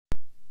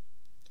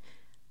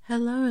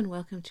Hello and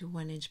welcome to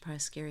 1 Inch Pie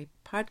Scary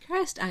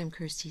Podcast. I'm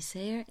Kirsty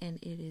Sayer and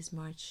it is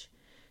March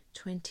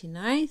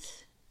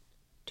 29th,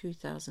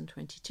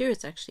 2022.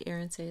 It's actually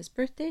Erin Sayer's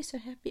birthday, so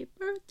happy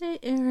birthday,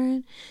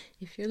 Erin.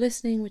 If you're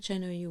listening, which I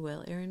know you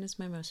will. Erin is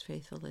my most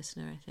faithful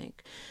listener, I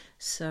think.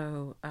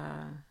 So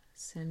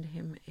send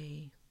him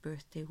a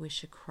birthday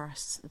wish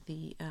across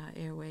the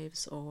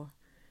airwaves or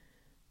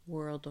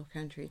world or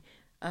country.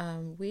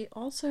 We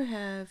also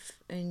have,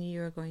 and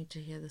you're going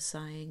to hear the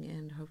sighing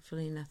and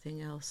hopefully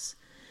nothing else.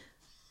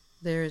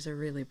 There is a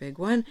really big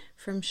one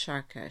from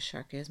Shaka.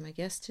 Shaka is my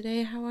guest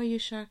today. How are you,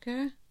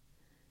 Shaka?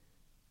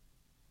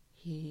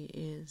 He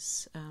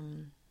is,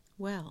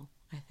 well,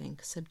 I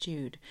think,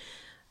 subdued.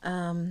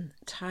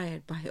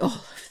 Tired by all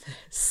of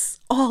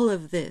this. All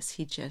of this.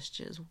 He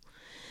gestures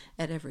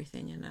at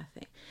everything and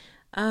nothing.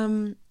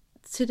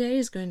 Today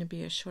is going to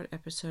be a short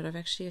episode. I've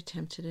actually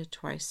attempted it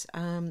twice,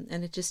 and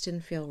it just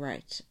didn't feel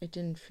right. It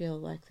didn't feel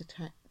like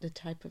the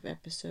type of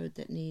episode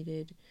that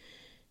needed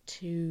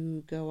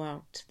to go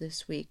out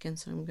this week, and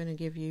so I'm going to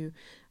give you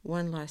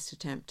one last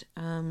attempt.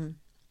 I'm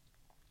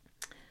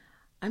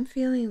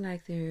feeling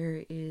like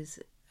there is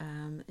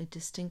a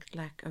distinct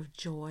lack of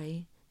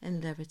joy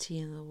and levity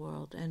in the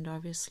world, and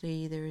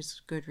obviously there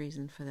is good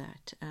reason for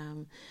that.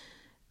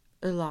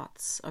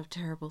 Lots of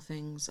terrible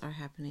things are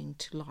happening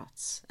to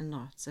lots and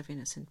lots of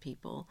innocent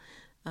people.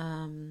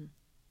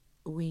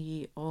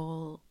 We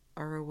all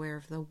are aware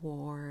of the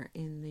war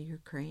in the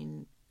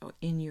Ukraine, not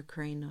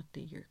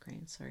the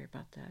Ukraine, sorry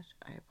about that,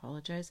 I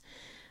apologize.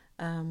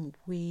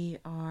 We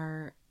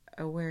are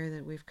aware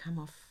that we've come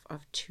off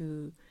of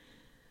two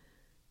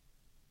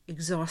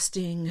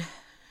exhausting,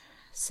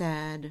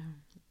 sad,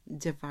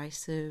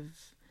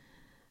 divisive,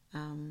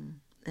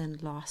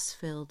 and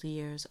loss-filled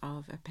years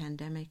of a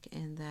pandemic,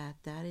 and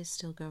that is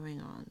still going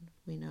on.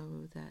 We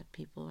know that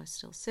people are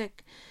still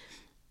sick,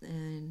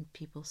 and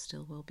people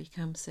still will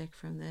become sick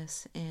from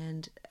this,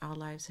 and our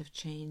lives have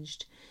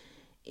changed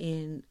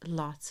in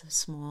lots of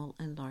small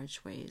and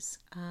large ways.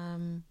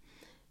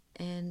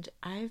 And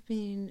I've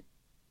been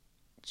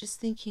just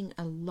thinking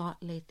a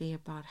lot lately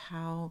about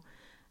how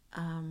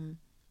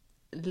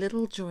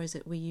little joys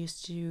that we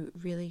used to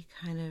really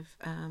kind of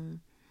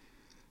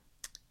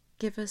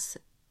give us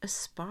a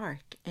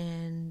spark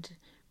and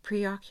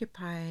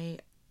preoccupy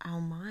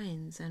our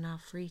minds and our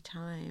free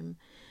time,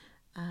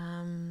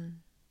 and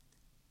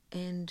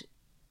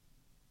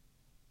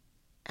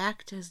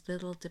act as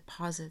little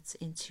deposits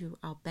into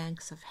our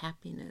banks of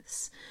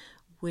happiness,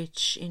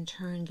 which in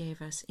turn gave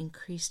us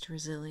increased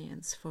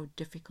resilience for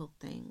difficult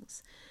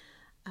things,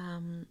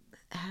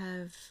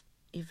 have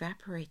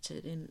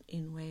evaporated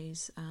in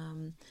ways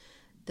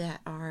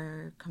that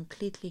are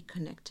completely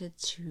connected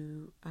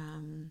to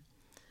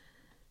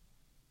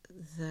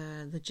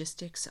the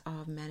logistics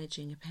of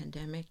managing a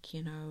pandemic.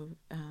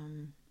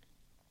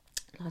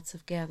 Lots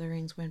of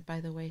gatherings went by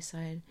the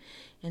wayside,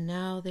 and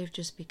now they've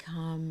just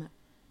become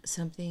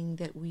something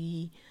that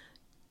we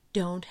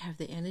don't have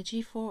the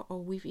energy for, or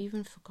we've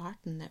even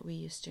forgotten that we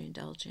used to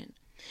indulge in.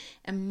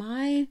 And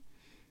my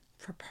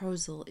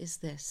proposal is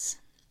this.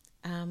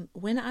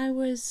 When I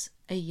was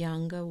a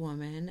younger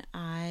woman,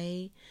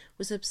 I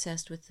was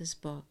obsessed with this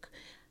book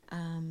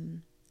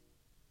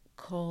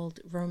called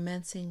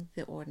Romancing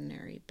the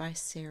Ordinary by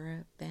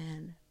Sarah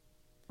Ban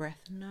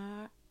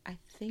Breathnach, I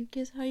think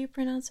is how you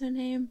pronounce her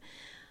name.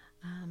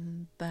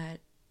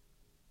 But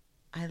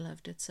I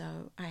loved it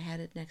so. I had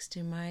it next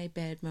to my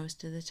bed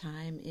most of the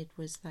time. It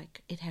was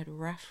like, it had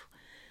rough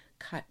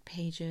cut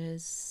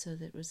pages, so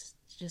that was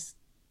just,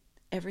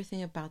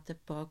 everything about the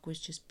book was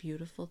just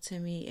beautiful to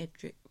me.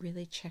 It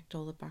really checked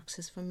all the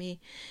boxes for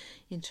me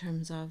in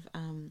terms of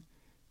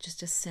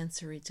just a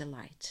sensory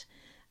delight.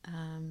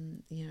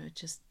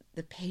 Just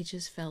the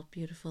pages felt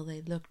beautiful,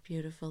 they looked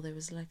beautiful, there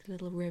was like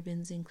little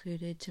ribbons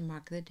included to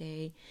mark the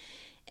day,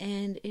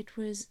 and it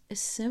was a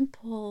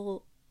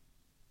simple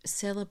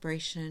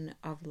celebration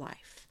of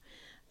life,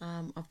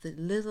 of the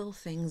little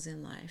things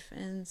in life.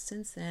 And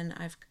since then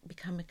I've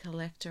become a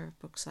collector of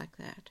books like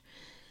that,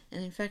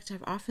 and in fact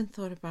I've often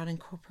thought about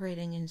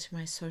incorporating into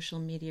my social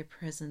media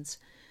presence,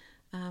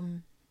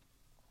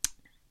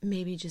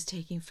 maybe just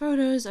taking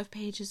photos of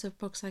pages of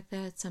books like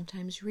that,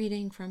 sometimes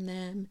reading from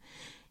them.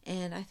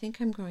 And I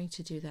think I'm going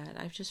to do that.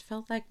 I've just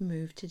felt like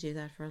moved to do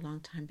that for a long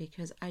time,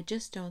 because I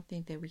just don't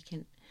think that we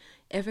can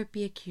ever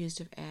be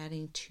accused of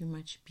adding too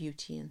much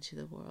beauty into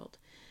the world.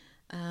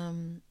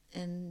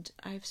 And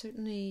I've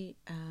certainly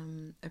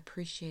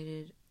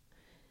appreciated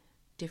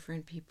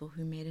different people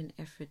who made an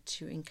effort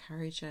to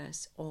encourage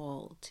us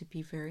all to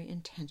be very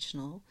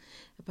intentional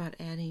about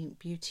adding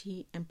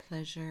beauty and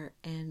pleasure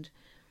and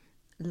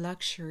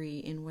luxury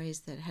in ways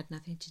that had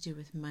nothing to do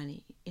with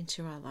money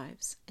into our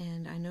lives.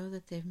 And I know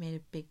that they've made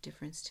a big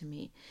difference to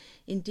me.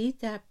 Indeed,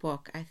 that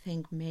book, I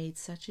think, made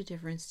such a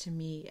difference to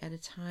me at a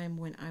time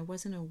when I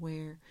wasn't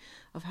aware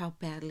of how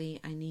badly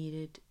I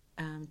needed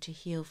to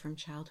heal from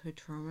childhood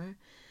trauma,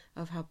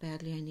 of how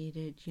badly I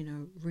needed,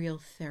 real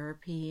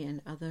therapy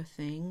and other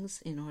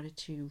things in order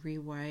to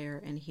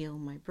rewire and heal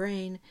my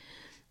brain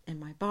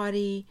and my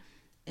body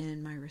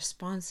and my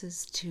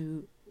responses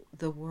to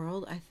the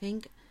world, I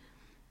think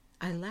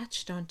I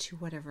latched onto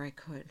whatever I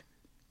could.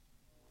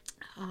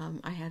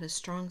 I had a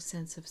strong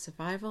sense of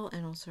survival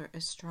and also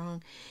a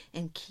strong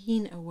and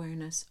keen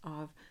awareness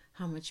of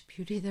how much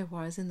beauty there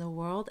was in the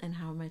world and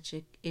how much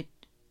it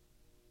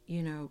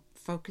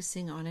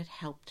focusing on it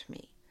helped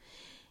me.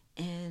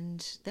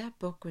 And that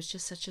book was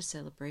just such a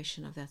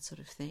celebration of that sort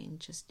of thing.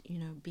 Just,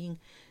 being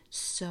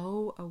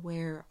so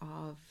aware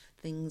of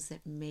things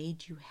that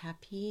made you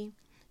happy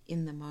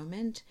in the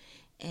moment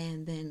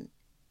and then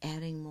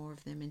adding more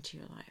of them into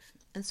your life.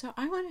 And so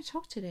I want to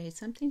talk today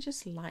something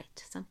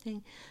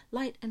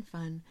light and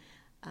fun,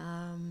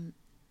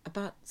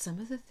 about some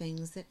of the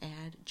things that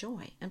add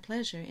joy and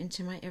pleasure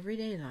into my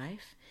everyday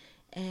life,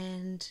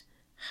 and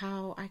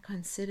how I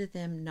consider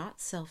them not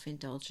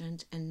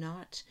self-indulgent and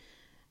not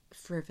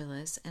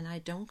frivolous, and I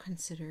don't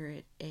consider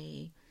it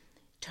a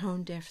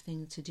tone-deaf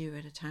thing to do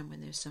at a time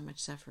when there's so much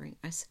suffering.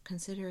 I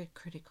consider it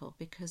critical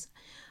because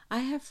I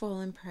have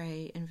fallen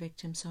prey and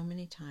victim so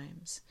many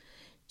times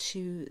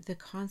to the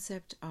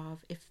concept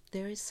of, if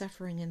there is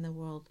suffering in the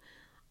world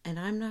and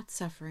I'm not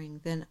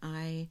suffering, then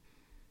I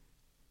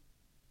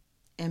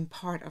am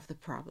part of the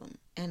problem.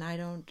 And I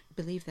don't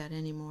believe that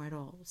anymore at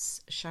all.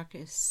 Shaka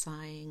is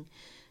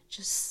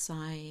just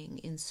sighing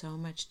in so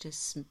much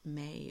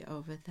dismay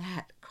over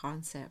that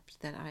concept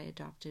that I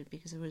adopted,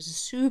 because it was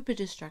super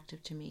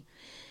destructive to me.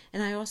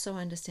 And I also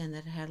understand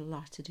that it had a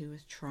lot to do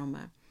with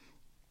trauma,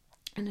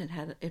 and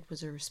it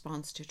was a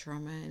response to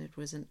trauma, and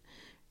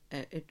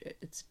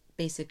it's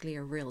basically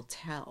a real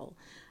tell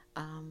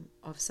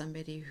of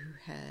somebody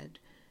who had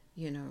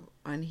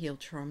unhealed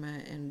trauma,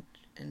 and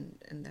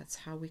that's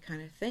how we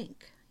kind of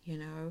think.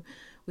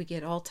 We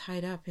get all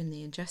tied up in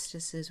the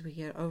injustices, we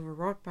get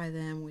overwrought by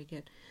them, we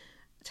get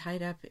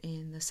tied up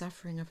in the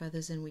suffering of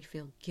others, and we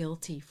feel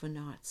guilty for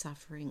not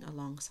suffering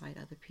alongside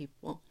other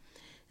people.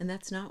 And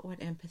that's not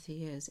what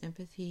empathy is.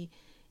 Empathy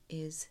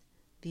is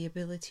the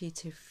ability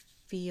to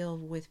feel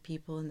with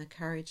people, and the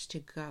courage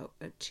to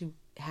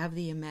have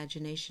the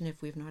imagination,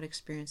 if we've not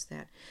experienced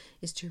that,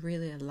 is to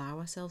really allow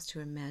ourselves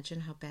to imagine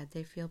how bad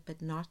they feel,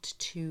 but not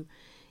to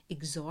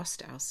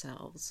exhaust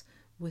ourselves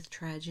with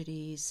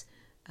tragedies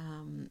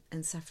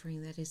and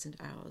suffering that isn't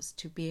ours,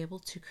 to be able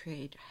to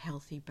create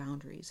healthy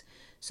boundaries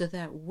so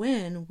that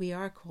when we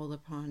are called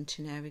upon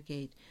to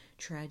navigate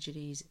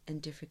tragedies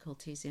and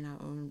difficulties in our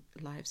own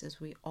lives,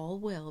 as we all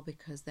will,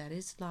 because that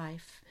is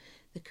life,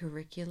 the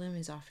curriculum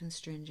is often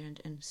stringent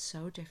and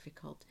so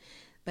difficult.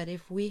 But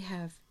if we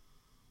have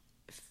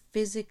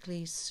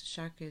physically,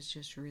 Shaka is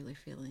just really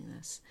feeling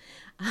this,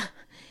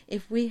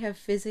 if we have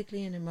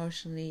physically and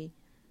emotionally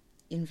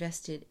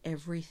invested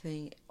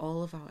everything,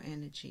 all of our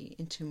energy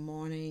into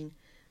mourning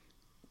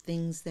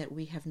things that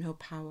we have no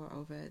power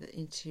over,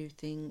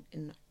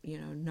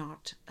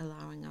 not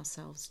allowing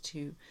ourselves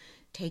to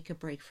take a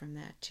break from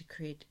that, to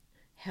create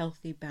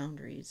healthy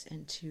boundaries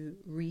and to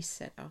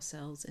reset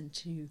ourselves and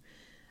to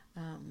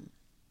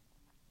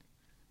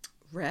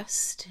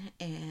rest,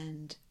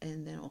 and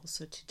then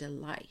also to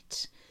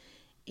delight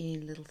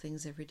in little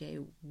things every day.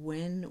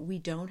 When we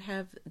don't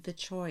have the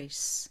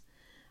choice,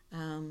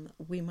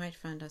 we might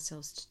find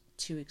ourselves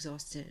too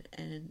exhausted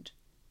and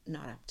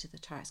not up to the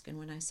task. And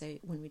when I say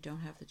when we don't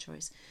have the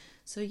choice,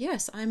 so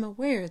yes, I'm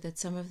aware that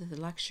some of the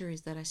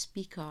luxuries that I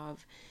speak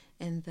of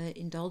and the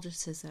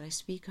indulgences that I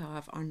speak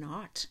of are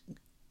not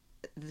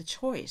the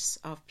choice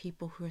of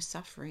people who are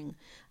suffering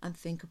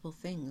unthinkable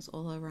things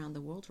all around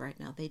the world right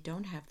now. They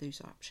don't have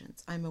these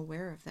options. I'm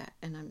aware of that,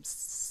 and I'm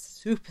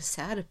super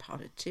sad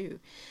about it too.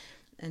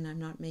 And I'm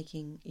not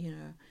making,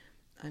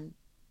 I'm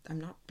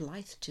not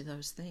blithe to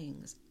those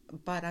things.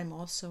 But I'm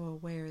also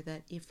aware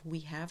that if we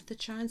have the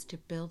chance to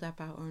build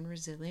up our own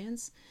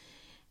resilience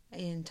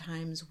in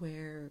times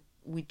where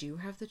we do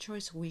have the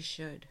choice, we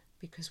should,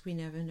 because we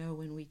never know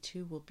when we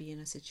too will be in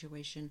a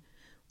situation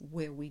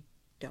where we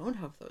don't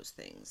have those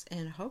things.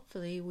 And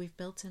hopefully we've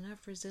built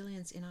enough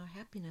resilience in our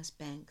happiness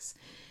banks,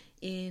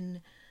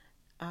 in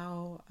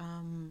our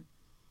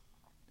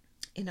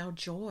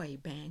joy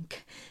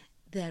bank,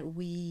 that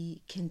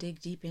we can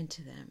dig deep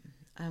into them.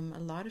 A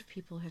lot of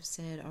people have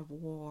said of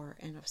war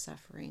and of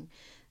suffering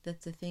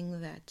that the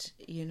thing that,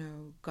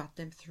 got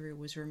them through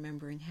was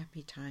remembering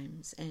happy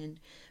times and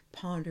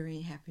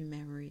pondering happy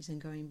memories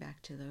and going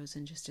back to those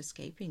and just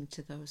escaping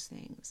to those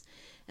things.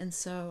 And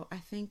so I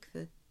think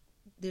that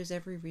there's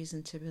every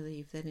reason to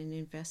believe that an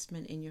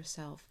investment in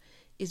yourself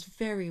is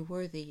very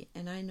worthy.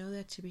 And I know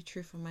that to be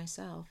true for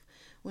myself.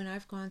 When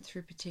I've gone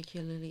through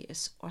particularly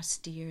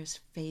austere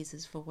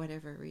phases for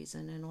whatever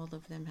reason, and all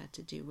of them had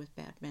to do with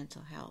bad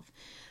mental health,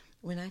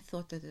 when I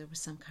thought that there was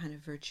some kind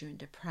of virtue in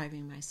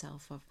depriving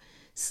myself of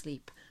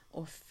sleep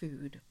or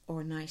food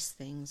or nice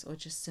things or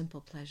just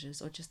simple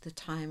pleasures or just the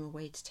time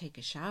away to take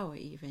a shower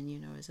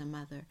even, as a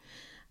mother,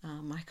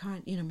 I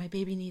can't, my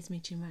baby needs me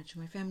too much, or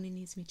my family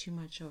needs me too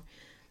much, or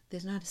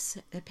there's not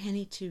a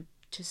penny to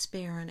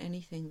spare on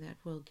anything that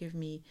will give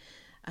me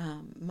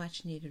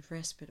much needed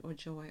respite or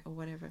joy or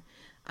whatever.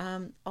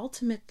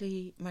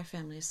 Ultimately, my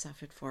family has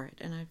suffered for it,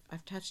 and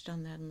I've touched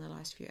on that in the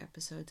last few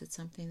episodes. It's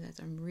something that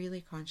I'm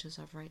really conscious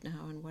of right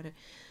now, and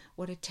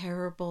what a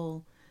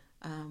terrible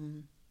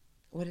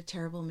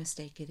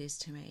mistake it is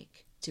to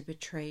make, to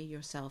betray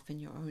yourself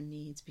and your own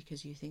needs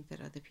because you think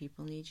that other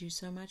people need you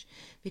so much,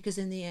 because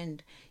in the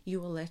end you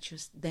will let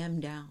them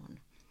down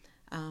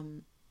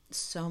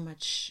so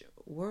much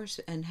worse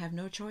and have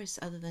no choice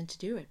other than to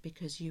do it,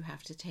 because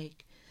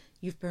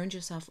you've burned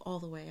yourself all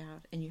the way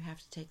out and you have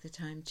to take the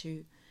time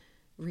to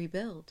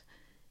rebuild,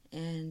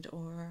 and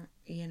or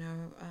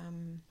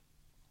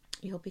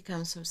you'll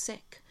become so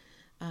sick,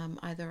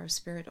 either of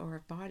spirit or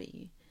of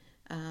body.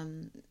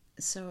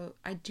 So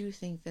I do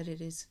think that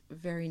it is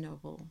very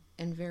noble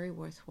and very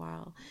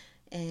worthwhile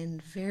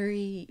and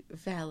very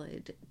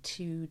valid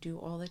to do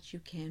all that you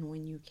can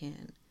when you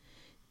can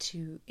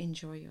to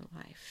enjoy your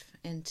life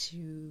and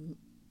to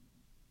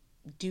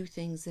do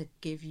things that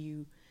give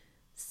you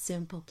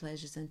simple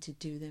pleasures and to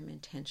do them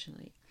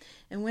intentionally.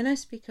 And when I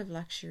speak of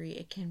luxury,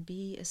 it can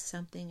be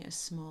something as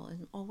small as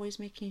always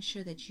making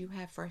sure that you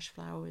have fresh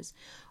flowers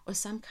or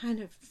some kind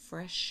of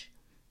fresh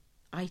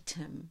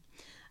item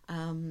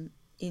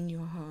in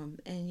your home.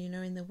 And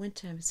in the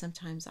winter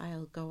sometimes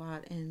I'll go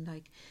out and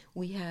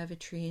we have a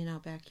tree in our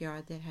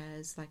backyard that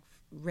has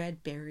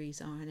red berries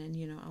on,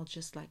 and I'll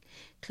just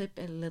clip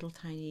a little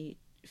tiny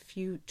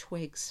few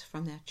twigs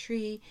from that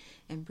tree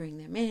and bring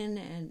them in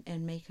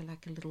and make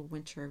a little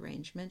winter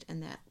arrangement,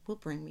 and that will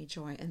bring me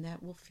joy, and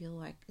that will feel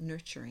like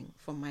nurturing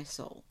for my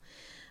soul.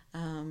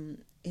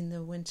 In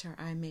the winter,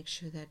 I make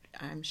sure that,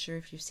 I'm sure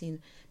if you've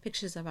seen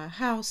pictures of our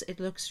house,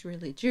 it looks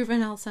really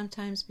juvenile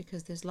sometimes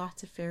because there's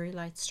lots of fairy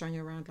lights strung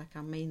around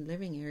our main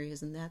living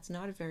areas, and that's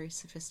not a very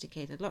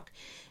sophisticated look,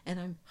 and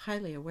I'm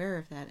highly aware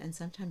of that, and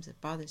sometimes it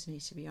bothers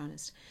me, to be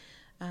honest.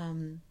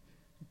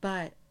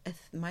 But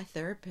my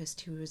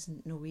therapist, who is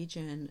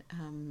Norwegian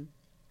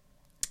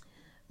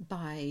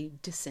by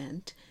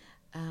descent,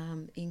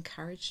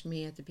 encouraged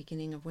me at the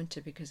beginning of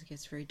winter, because it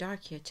gets very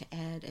dark here, to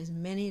add as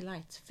many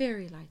lights,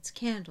 fairy lights,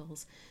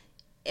 candles,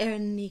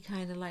 any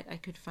kind of light I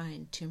could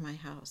find to my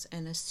house,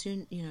 and as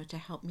soon, to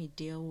help me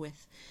deal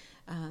with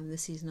the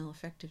seasonal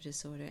affective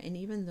disorder. And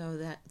even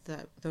though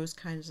those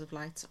kinds of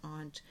lights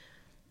aren't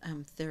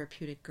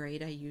therapeutic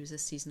grade, I use a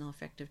seasonal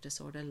affective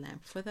disorder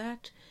lamp for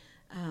that.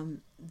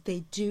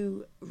 They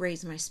do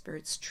raise my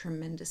spirits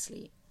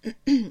tremendously.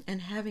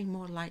 And having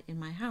more light in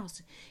my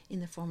house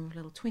in the form of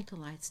little twinkle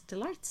lights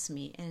delights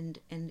me, and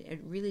it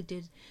really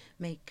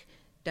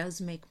does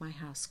make my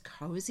house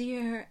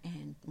cozier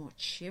and more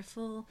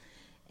cheerful,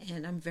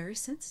 and I'm very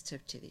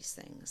sensitive to these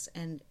things,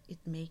 and it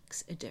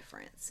makes a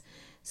difference.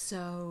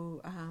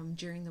 So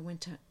during the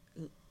winter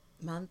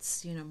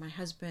months, my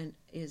husband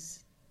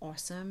is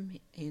awesome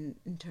in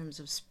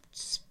terms of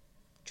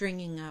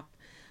stringing up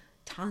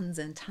tons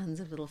and tons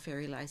of little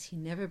fairy lights. He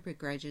never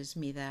begrudges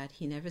me that.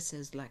 He never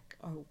says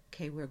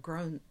okay, we're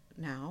grown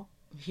now,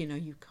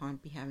 you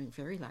can't be having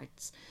fairy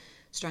lights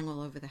strung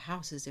all over the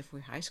house as if we're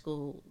high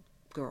school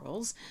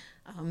girls.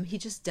 He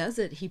just does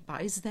it. He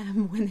buys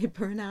them when they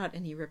burn out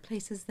and he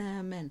replaces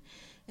them, and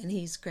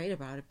he's great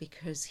about it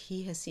because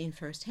he has seen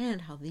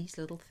firsthand how these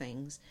little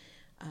things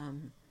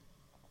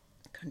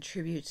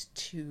contribute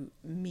to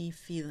me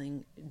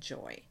feeling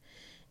joy.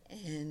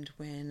 And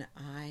when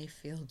I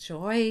feel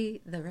joy,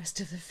 the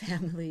rest of the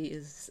family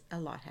is a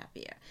lot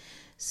happier.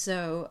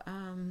 So,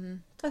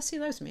 plus he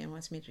loves me and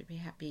wants me to be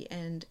happy.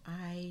 And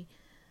I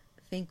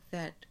think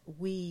that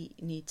we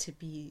need to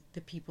be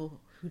the people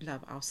who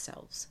love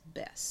ourselves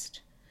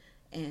best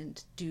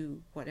and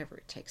do whatever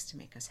it takes to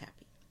make us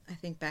happy. I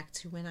think back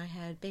to when I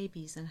had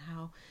babies and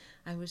how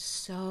I was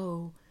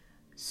so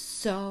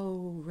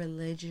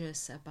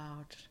religious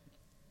about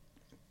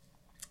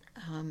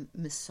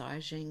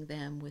massaging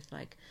them with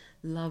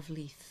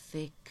lovely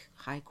thick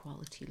high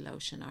quality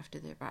lotion after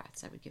their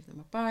baths. I would give them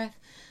a bath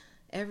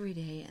every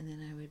day, and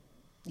then I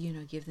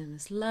would give them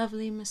this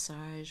lovely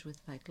massage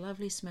with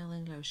lovely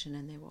smelling lotion,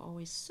 and they were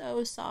always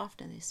so soft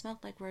and they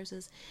smelled like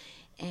roses,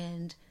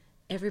 and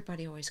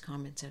everybody always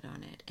commented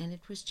on it, and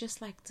it was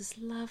just this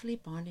lovely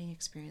bonding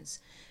experience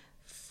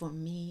for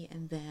me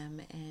and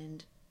them.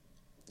 And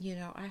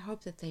I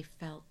hope that they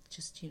felt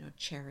just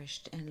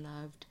cherished and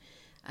loved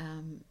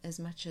as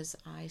much as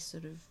I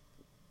sort of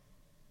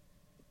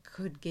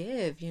could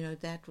give.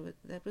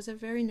 That was a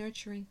very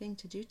nurturing thing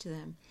to do to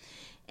them.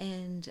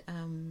 And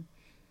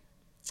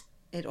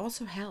it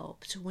also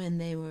helped when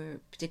they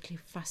were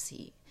particularly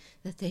fussy,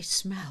 that they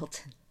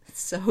smelled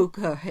so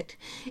good.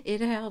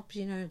 It helped,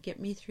 get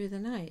me through the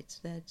night,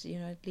 that,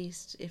 at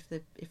least if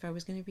I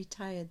was going to be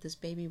tired, this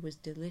baby was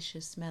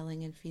delicious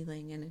smelling and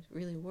feeling, and it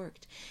really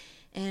worked.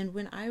 And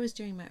when I was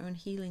doing my own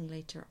healing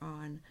later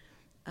on,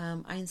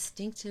 I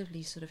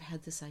instinctively sort of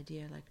had this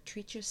idea,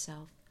 treat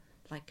yourself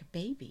like a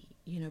baby,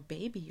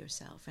 baby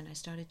yourself. And I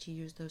started to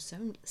use those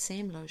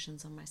same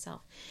lotions on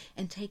myself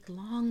and take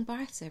long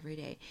baths every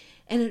day.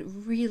 And it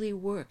really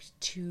worked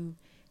to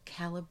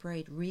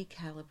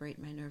recalibrate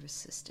my nervous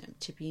system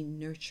to be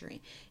nurturing.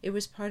 It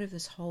was part of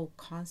this whole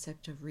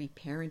concept of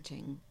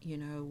reparenting,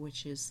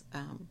 which is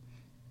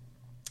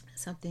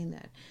something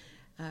that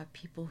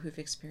people who've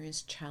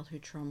experienced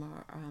childhood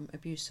trauma,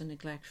 abuse, or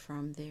neglect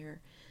from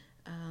their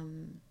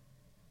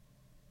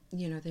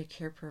their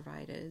care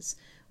providers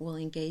will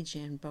engage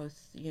in,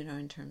 both,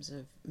 in terms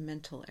of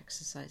mental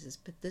exercises.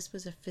 But this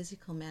was a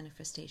physical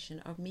manifestation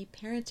of me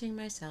parenting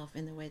myself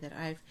in the way that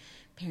I've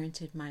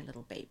parented my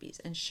little babies,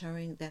 and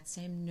showing that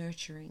same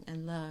nurturing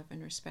and love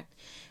and respect.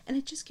 And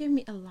it just gave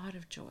me a lot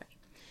of joy.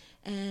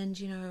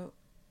 And,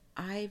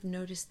 I've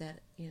noticed that,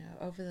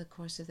 over the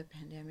course of the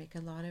pandemic,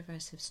 a lot of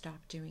us have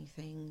stopped doing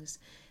things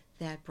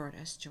that brought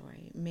us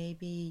joy.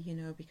 Maybe,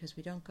 because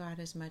we don't go out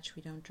as much,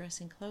 we don't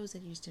dress in clothes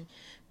that used to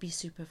be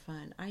super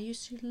fun. I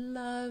used to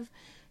love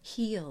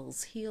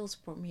heels. Heels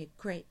brought me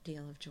a great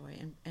deal of joy,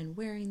 and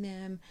wearing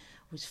them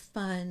was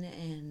fun,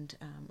 and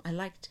I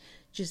liked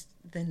just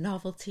the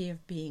novelty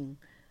of being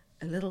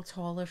a little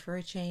taller for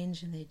a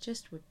change, and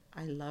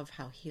I love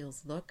how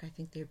heels look. I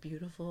think they're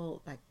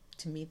beautiful. Like,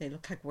 to me, they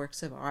look like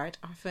works of art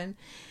often,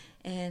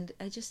 and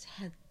I just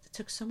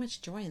took so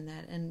much joy in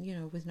that. And,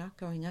 with not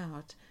going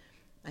out,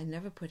 I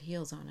never put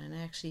heels on, and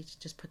I actually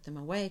just put them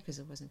away because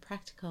it wasn't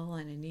practical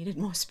and I needed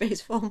more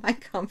space for my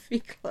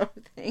comfy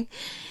clothing.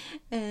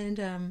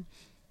 And,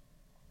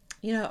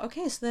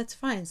 okay, so that's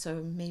fine.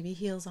 So maybe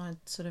heels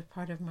aren't sort of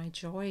part of my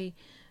joy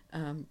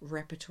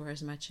repertoire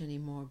as much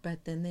anymore,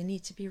 but then they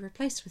need to be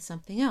replaced with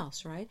something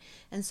else, right?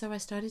 And so I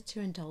started to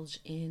indulge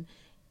in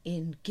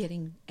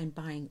getting and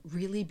buying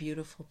really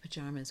beautiful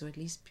pajamas, or at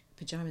least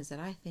pajamas that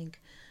I think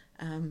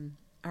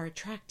are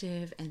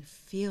attractive and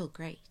feel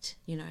great,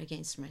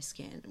 against my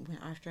skin.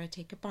 After I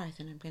take a bath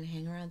and I'm going to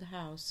hang around the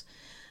house,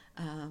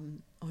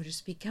 or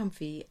just be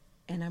comfy,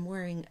 and I'm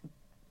wearing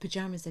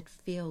pajamas that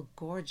feel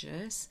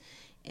gorgeous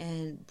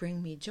and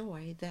bring me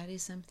joy, that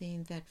is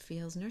something that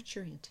feels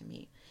nurturing to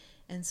me.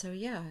 And so,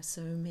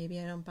 so maybe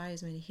I don't buy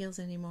as many heels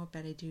anymore,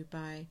 but I do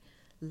buy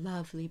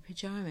lovely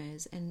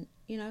pajamas. And,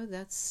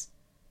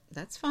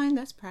 that's fine,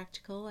 that's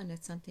practical, and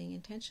it's something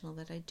intentional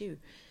that I do.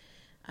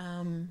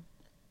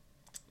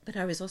 But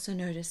I was also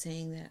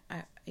noticing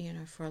that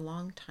for a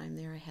long time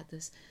there, I had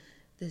this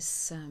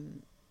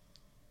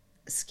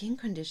skin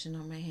condition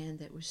on my hand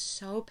that was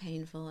so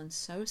painful and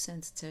so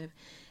sensitive,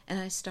 and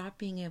I stopped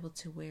being able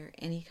to wear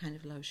any kind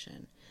of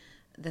lotion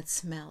that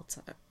smelled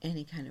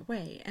any kind of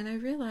way. And I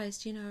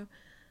realized,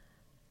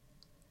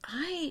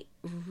 I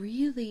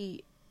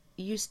really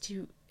used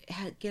to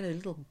get a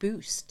little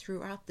boost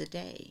throughout the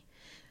day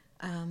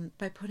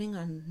by putting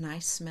on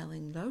nice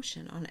smelling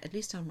lotion, at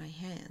least on my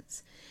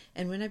hands.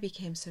 And when I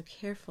became so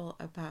careful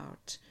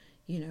about,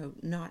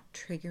 not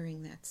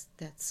triggering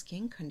that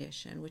skin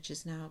condition, which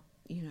is now,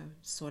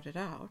 sorted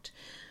out,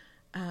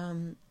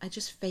 I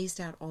just phased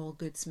out all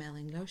good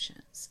smelling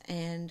lotions.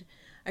 And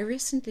I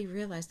recently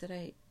realized that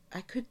I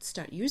could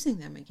start using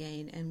them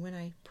again. And when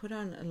I put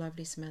on a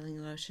lovely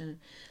smelling lotion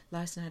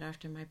last night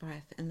after my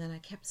bath, and then I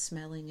kept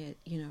smelling it,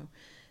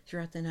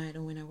 throughout the night,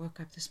 or when I woke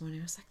up this morning,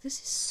 I was like, this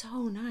is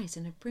so nice,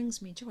 and it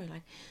brings me joy,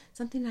 like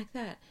something like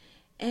that.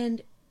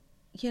 And,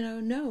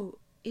 no,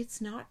 it's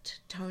not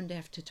tone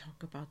deaf to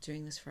talk about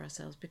doing this for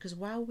ourselves, because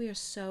while we are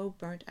so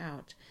burnt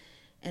out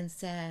and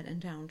sad and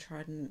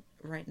downtrodden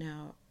right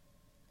now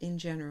in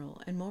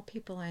general, and more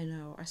people I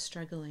know are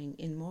struggling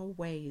in more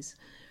ways,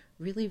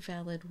 really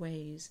valid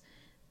ways,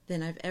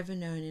 than I've ever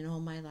known in all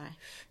my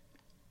life,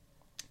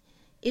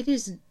 it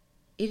is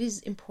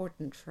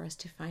important for us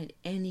to find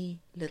any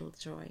little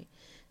joy.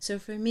 So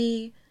for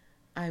me,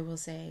 I will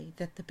say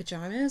that the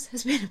pajamas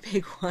has been a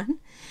big one.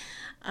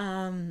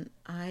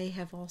 I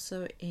have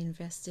also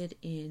invested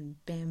in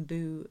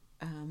bamboo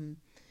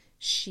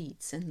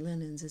sheets and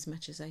linens as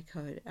much as I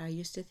could. I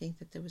used to think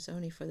that there was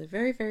only for the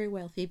very, very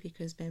wealthy,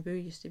 because bamboo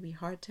used to be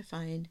hard to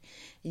find,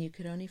 and you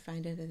could only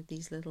find it at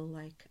these little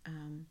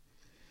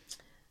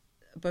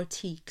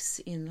boutiques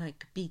in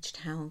beach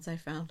towns. I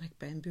found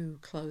bamboo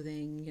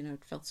clothing,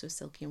 it felt so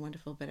silky and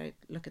wonderful, but I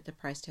look at the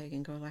price tag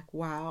and go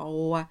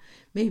wow,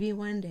 maybe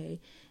one day.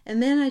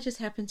 And then I just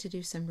happened to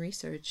do some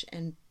research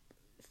and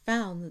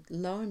found,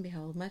 lo and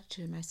behold, much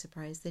to my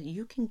surprise, that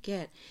you can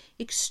get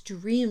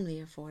extremely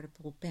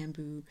affordable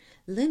bamboo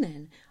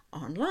linen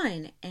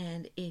online,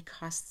 and it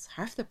costs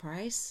half the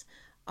price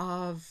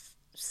of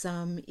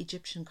some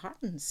Egyptian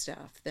cotton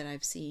stuff that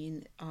I've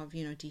seen of,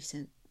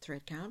 decent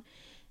thread count.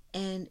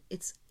 And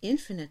it's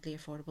infinitely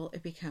affordable.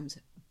 It becomes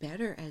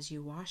better as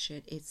you wash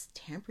it. It's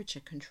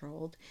temperature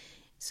controlled,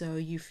 so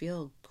you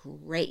feel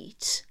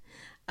great.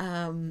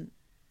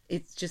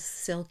 It's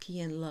just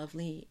silky and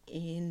lovely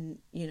in,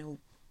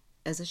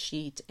 as a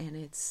sheet, and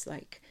it's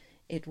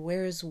it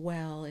wears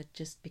well. It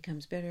just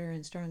becomes better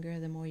and stronger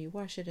the more you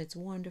wash it. It's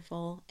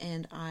wonderful,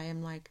 and I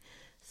am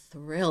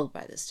thrilled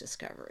by this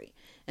discovery.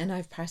 And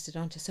I've passed it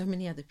on to so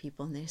many other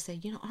people, and they say,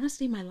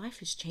 honestly, my life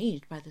has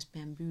changed by these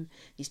bamboo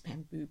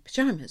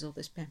pajamas, or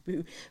this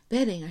bamboo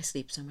bedding. I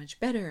sleep so much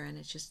better, and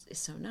it's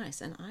so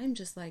nice. And I'm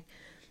just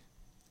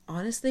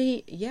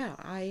honestly, yeah,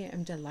 I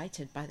am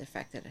delighted by the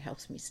fact that it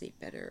helps me sleep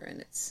better and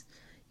it's,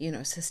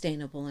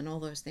 sustainable and all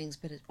those things.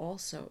 But it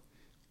also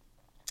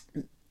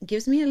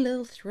gives me a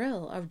little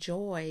thrill of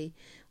joy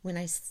when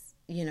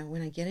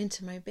when I get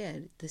into my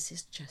bed. This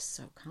is just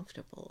so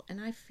comfortable.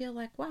 And I feel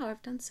like, wow,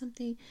 I've done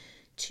something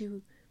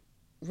to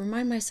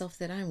remind myself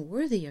that I'm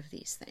worthy of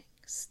these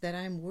things, that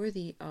I'm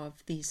worthy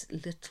of these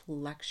little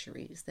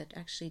luxuries that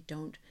actually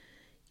don't,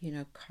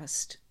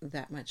 cost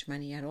that much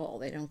money at all.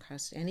 They don't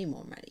cost any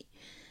more money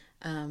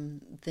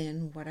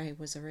than what I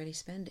was already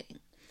spending.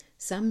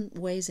 Some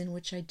ways in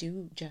which I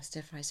do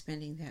justify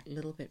spending that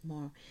little bit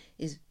more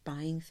is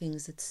buying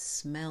things that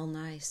smell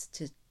nice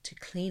to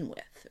clean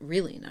with,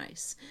 really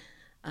nice.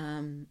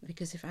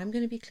 Because if I'm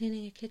going to be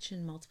cleaning a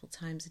kitchen multiple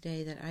times a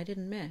day that I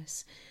didn't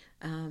miss,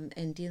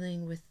 and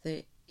dealing with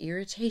the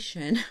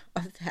irritation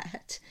of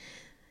that,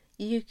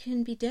 you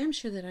can be damn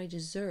sure that I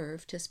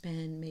deserve to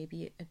spend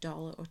maybe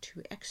 $1 or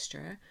 $2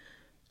 extra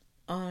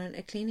on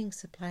a cleaning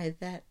supply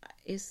that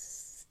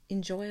is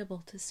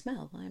enjoyable to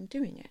smell while I'm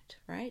doing it,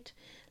 right?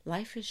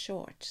 Life is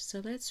short, so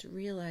let's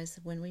realize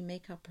that when we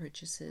make our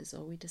purchases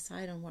or we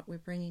decide on what we're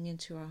bringing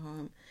into our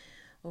home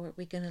or what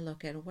we're going to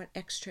look at or what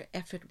extra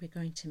effort we're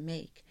going to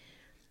make,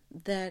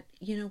 that,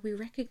 we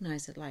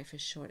recognize that life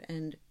is short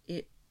and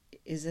it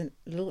is a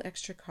little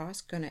extra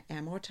cost going to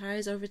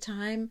amortize over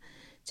time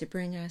to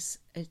bring us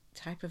a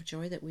type of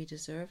joy that we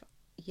deserve.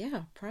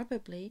 Yeah,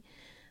 probably.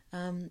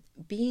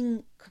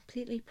 Being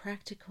completely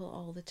practical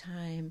all the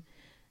time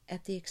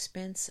at the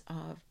expense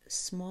of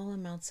small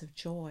amounts of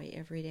joy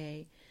every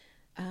day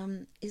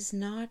is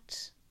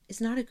not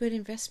a good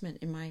investment,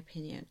 in my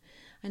opinion.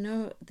 I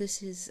know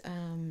this is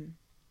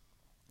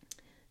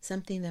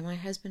something that my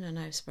husband and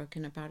I have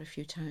spoken about a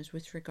few times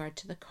with regard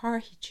to the car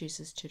he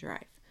chooses to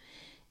drive.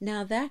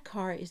 Now, that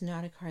car is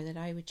not a car that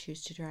I would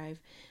choose to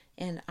drive,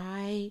 and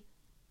I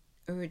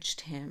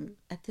urged him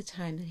at the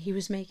time that he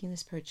was making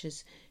this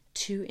purchase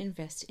to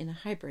invest in a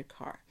hybrid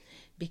car,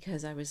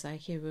 because I was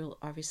like,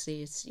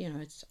 obviously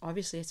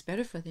it's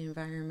better for the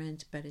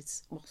environment, but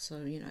it's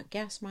also,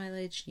 gas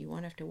mileage. You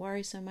won't have to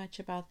worry so much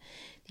about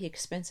the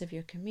expense of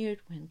your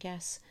commute when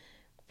gas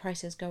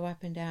prices go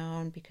up and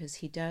down, because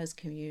he does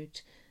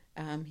commute.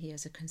 He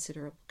has a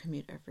considerable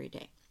commute every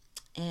day.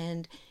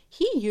 And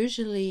he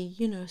usually,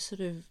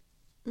 sort of,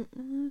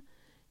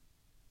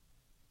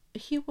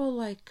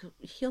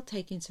 he'll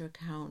take into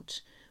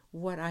account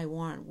what I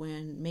want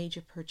when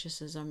major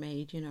purchases are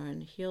made,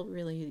 and he'll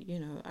really,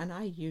 and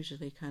I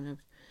usually kind of,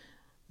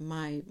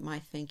 my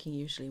thinking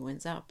usually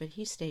wins out, but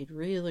he stayed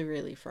really,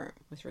 really firm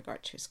with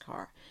regard to his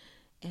car.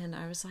 And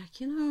I was like,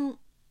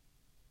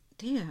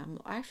 damn,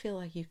 I feel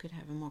like you could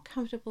have a more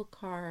comfortable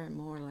car, a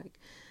more like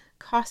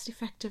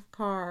cost-effective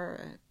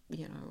car,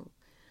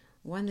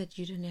 one that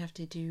you didn't have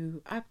to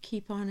do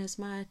upkeep on as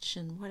much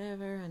and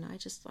whatever. And I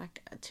just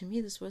to me,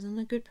 this wasn't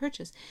a good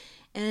purchase.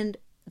 And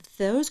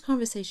those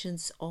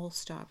conversations all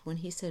stopped when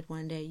he said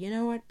one day, you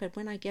know what, but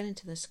when I get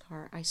into this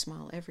car, I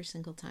smile every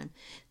single time.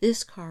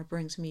 This car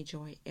brings me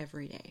joy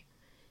every day.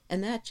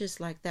 And that just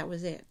that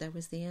was it. That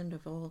was the end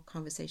of all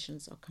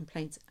conversations or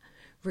complaints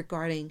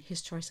regarding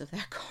his choice of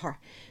that car.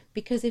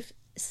 Because if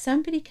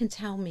somebody can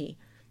tell me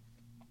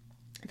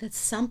that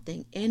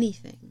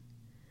anything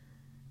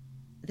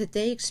that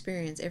they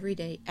experience every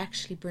day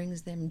actually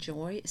brings them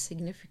joy,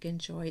 significant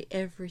joy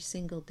every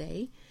single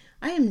day,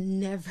 I am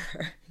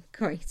never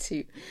going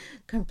to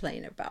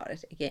complain about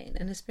it again.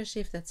 And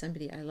especially if that's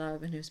somebody I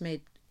love and who's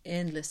made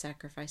endless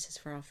sacrifices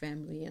for our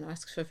family and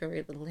asks for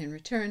very little in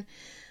return,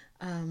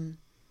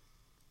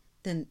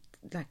 then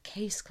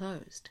case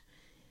closed.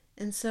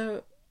 And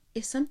so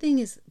if something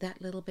is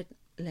that little bit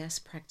less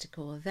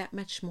practical, that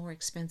much more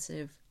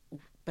expensive,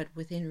 but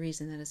within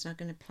reason, that it's not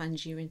going to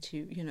plunge you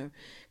into,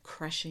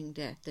 crushing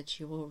debt that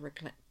you will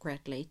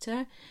regret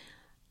later.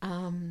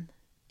 And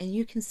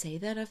you can say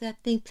that of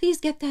that thing. Please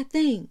get that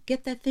thing.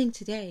 Get that thing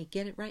today.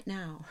 Get it right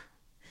now.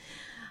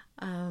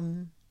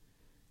 I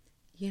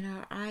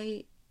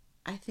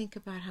think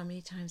about how many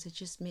times I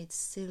just made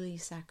silly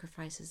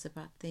sacrifices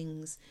about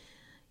things,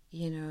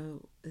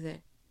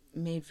 that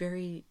may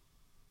very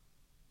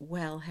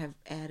well have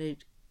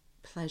added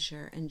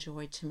pleasure and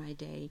joy to my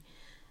day.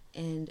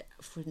 And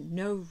for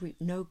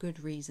no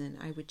good reason,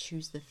 I would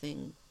choose the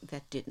thing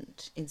that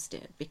didn't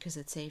instead, because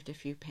it saved a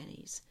few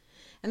pennies.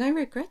 And I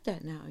regret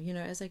that now,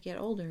 as I get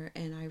older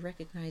and I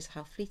recognize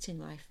how fleeting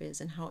life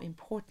is and how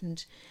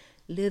important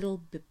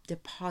little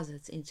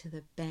deposits into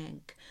the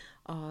bank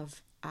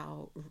of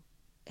our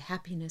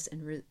happiness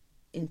and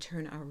in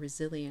turn our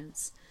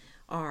resilience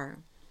are.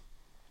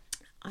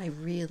 I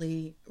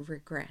really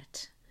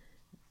regret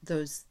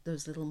those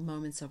little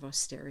moments of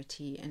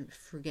austerity and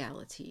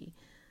frugality.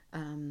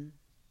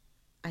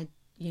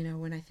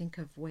 When I think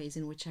of ways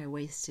in which I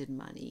wasted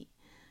money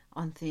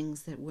on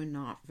things that were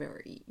not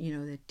very,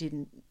 that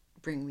didn't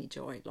bring me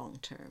joy long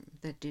term,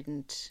 that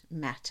didn't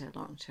matter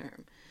long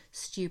term,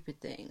 stupid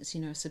things,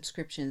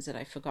 subscriptions that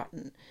I'd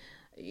forgotten,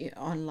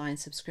 online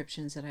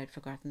subscriptions that I'd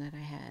forgotten that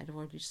I had,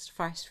 or just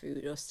fast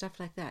food or stuff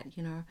like that,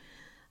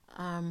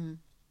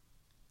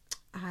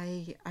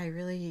 I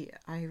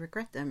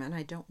regret them, and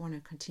I don't want to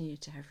continue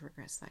to have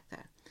regrets like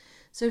that.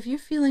 So if you're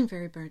feeling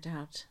very burnt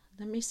out,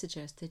 let me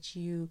suggest that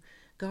you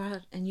go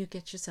out and you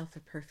get yourself a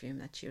perfume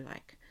that you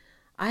like.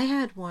 I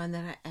had one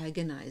that I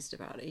agonized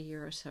about a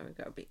year or two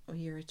ago,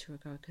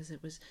 because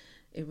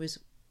it was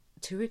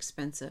too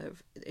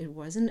expensive. There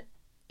wasn't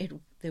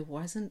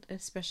a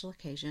special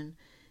occasion,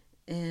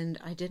 and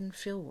I didn't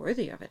feel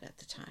worthy of it at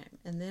the time.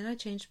 And then I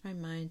changed my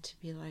mind to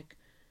be like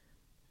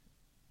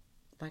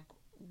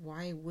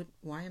why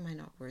am I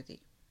not worthy?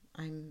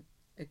 I'm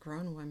a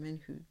grown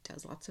woman who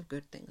does lots of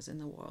good things in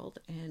the world,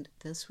 and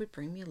this would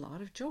bring me a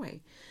lot of joy.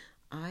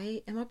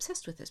 I am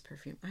obsessed with this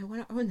perfume. I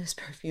want to own this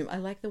perfume. I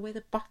like the way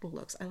the bottle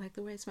looks. I like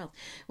the way it smells.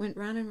 Went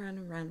round and round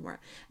and round and round.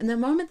 And the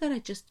moment that I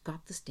just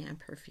got this damn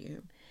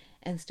perfume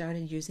and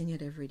started using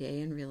it every day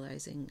and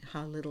realizing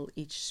how little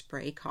each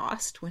spray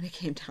cost when it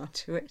came down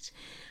to it,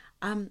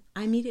 I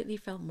immediately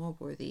felt more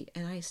worthy,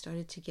 and I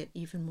started to get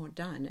even more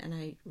done, and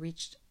I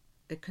reached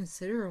a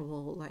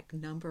considerable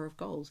number of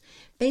goals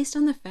based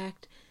on the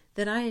fact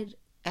that I had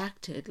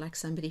acted like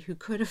somebody who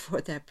could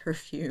afford that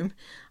perfume.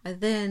 I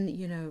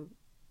then,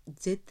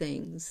 did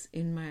things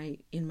in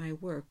my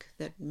work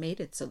that made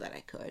it so that I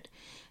could.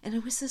 And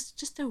it was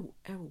just a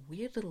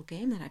weird little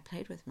game that I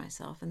played with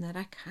myself, and that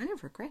I kind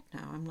of regret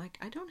now. I'm like,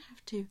 I don't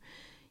have to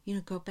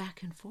go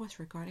back and forth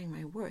regarding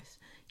my worth.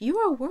 You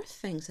are worth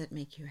things that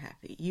make you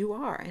happy. You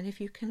are. And if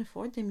you can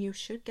afford them, you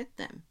should get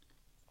them.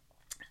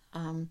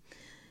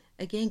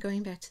 Again,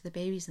 going back to the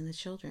babies and the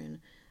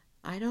children,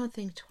 I don't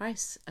think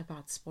twice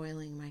about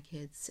spoiling my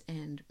kids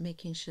and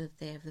making sure that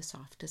they have the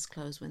softest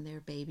clothes when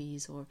they're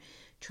babies, or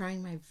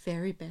trying my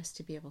very best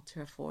to be able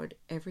to afford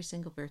every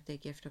single birthday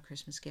gift or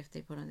Christmas gift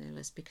they put on their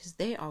list, because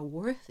they are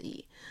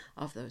worthy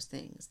of those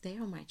things. They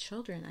are my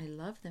children. I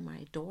love them. I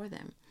adore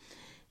them.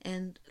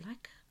 And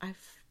like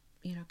I've,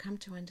 come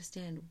to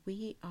understand,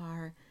 it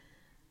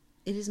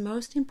is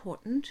most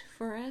important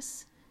for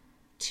us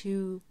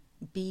to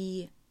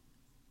be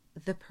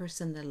the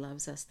person that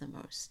loves us the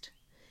most.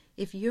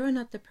 If you're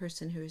not the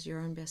person who is your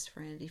own best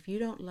friend, if you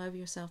don't love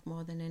yourself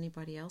more than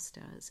anybody else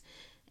does,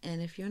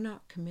 and if you're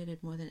not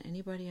committed more than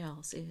anybody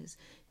else is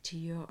to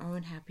your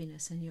own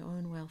happiness and your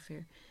own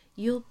welfare,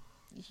 you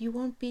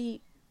won't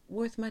be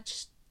worth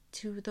much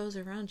to those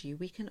around you.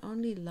 We can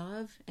only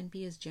love and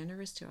be as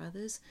generous to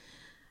others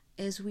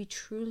as we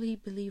truly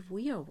believe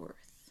we are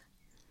worth,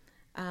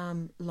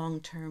 long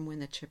term, when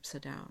the chips are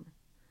down.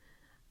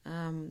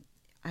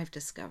 I've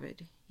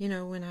discovered,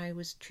 when I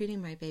was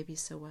treating my babies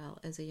so well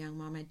as a young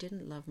mom, I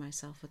didn't love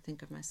myself or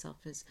think of myself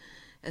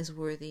as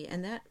worthy.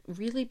 And that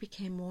really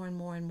became more and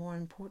more and more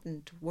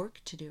important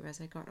work to do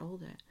as I got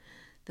older.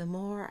 The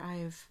more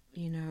I've,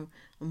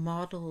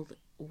 modeled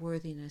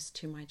worthiness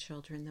to my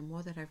children, the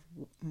more that I've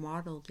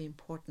modeled the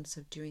importance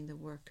of doing the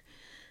work,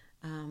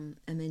 and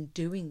then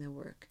doing the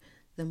work,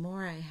 the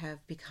more I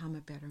have become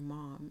a better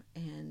mom.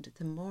 And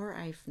the more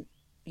I've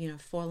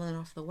fallen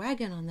off the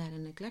wagon on that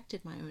and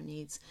neglected my own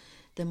needs,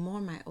 the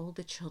more my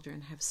older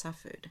children have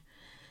suffered.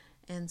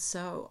 And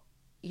so,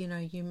 you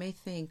may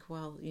think,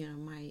 well,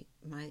 you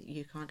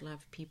can't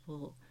love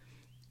people,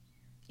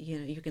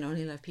 you can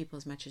only love people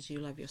as much as you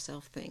love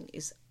yourself thing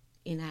is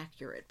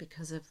inaccurate,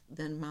 because of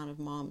the amount of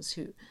moms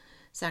who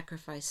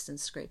sacrificed and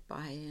scrape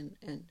by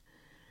and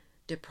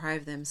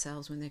deprive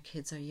themselves when their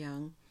kids are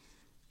young.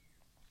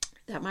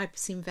 That might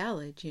seem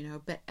valid,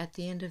 but at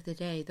the end of the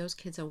day, those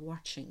kids are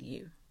watching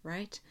you,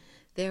 right?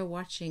 They're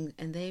watching,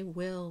 and they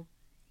will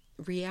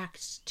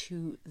react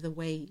to the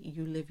way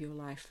you live your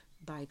life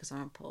by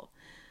example.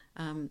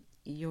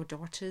 Your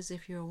daughters,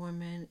 if you're a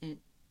woman,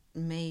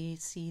 may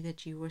see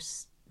that you were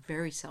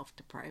very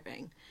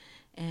self-depriving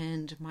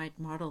and might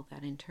model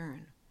that in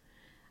turn.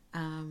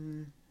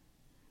 And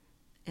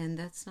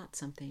that's not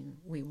something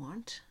we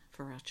want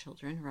for our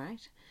children,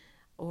 right?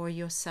 Or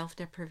your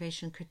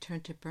self-deprivation could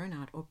turn to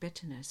burnout or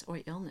bitterness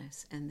or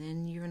illness, and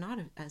then you're not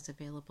as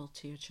available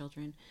to your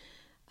children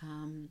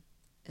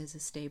as a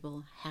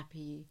stable,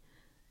 happy,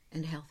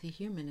 and healthy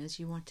human as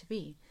you want to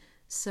be.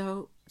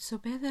 So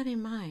bear that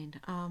in mind.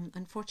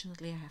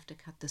 Unfortunately, I have to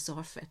cut this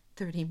off at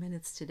 30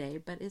 minutes today,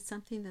 but it's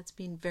something that's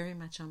been very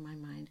much on my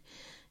mind.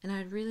 And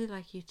I'd really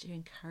like to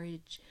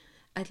encourage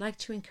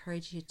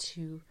you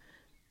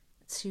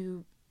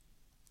to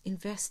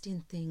invest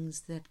in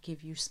things that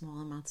give you small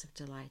amounts of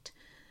delight.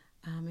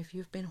 If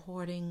you've been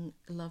hoarding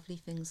lovely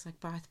things like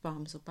bath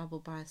bombs or bubble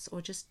baths,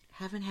 or just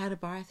haven't had a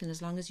bath, and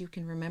as long as you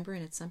can remember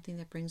and it's something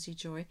that brings you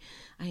joy,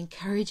 I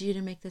encourage you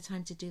to make the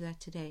time to do that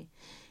today.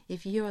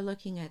 If you are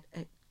looking at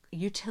a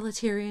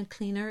utilitarian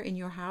cleaner in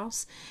your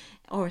house,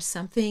 or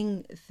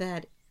something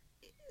that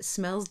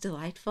smells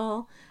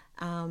delightful,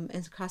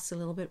 and costs a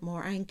little bit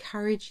more, I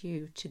encourage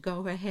you to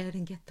go ahead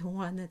and get the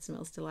one that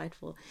smells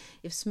delightful.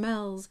 If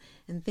smells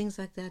and things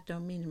like that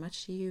don't mean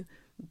much to you,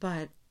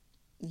 but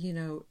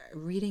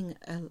reading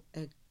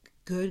a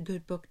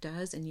good book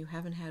does, and you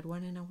haven't had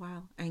one in a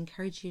while, I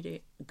encourage you to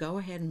go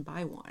ahead and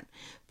buy one.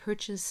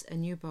 Purchase a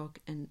new book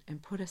and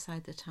put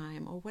aside the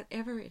time, or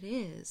whatever it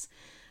is,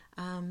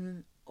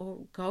 or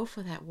go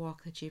for that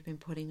walk that you've been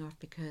putting off,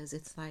 because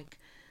it's like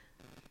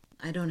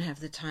I don't have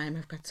the time,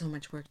 I've got so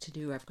much work to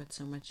do, I've got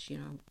so much,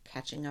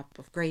 catching up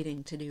of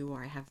grading to do,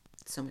 or I have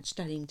so much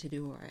studying to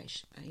do, or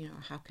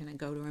how can I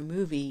go to a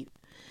movie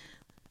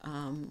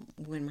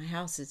when my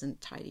house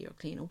isn't tidy or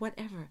clean, or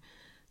whatever.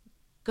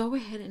 Go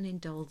ahead and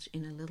indulge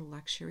in a little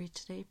luxury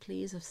today,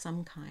 please, of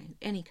some kind,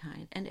 any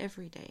kind, and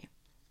every day,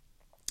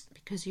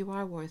 because you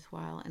are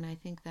worthwhile. And I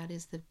think that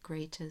is the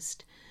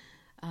greatest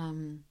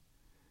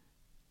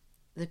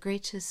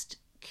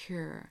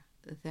cure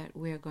that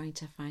we're going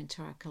to find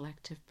to our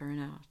collective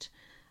burnout.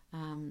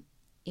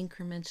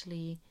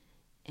 Incrementally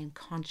and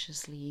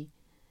consciously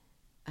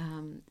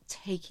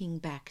taking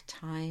back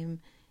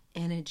time,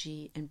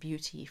 energy, and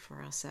beauty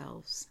for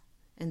ourselves,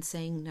 and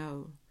saying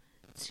no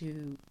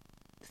to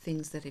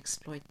things that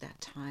exploit that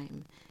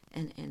time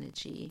and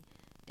energy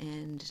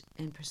and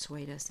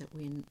persuade us that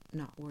we're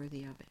not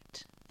worthy of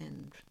it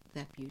and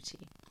that beauty.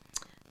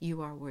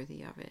 You are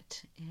worthy of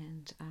it.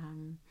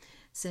 And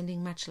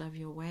sending much love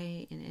your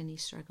way in any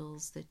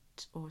struggles that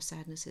or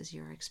sadnesses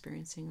you're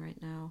experiencing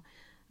right now.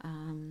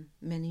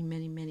 Many,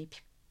 many, many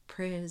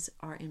prayers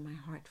are in my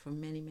heart for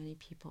many, many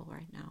people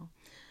right now.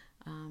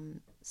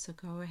 So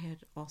go ahead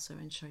also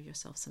and show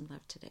yourself some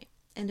love today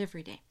and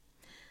every day.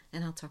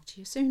 And I'll talk to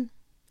you soon.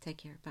 Take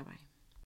care. Bye-bye.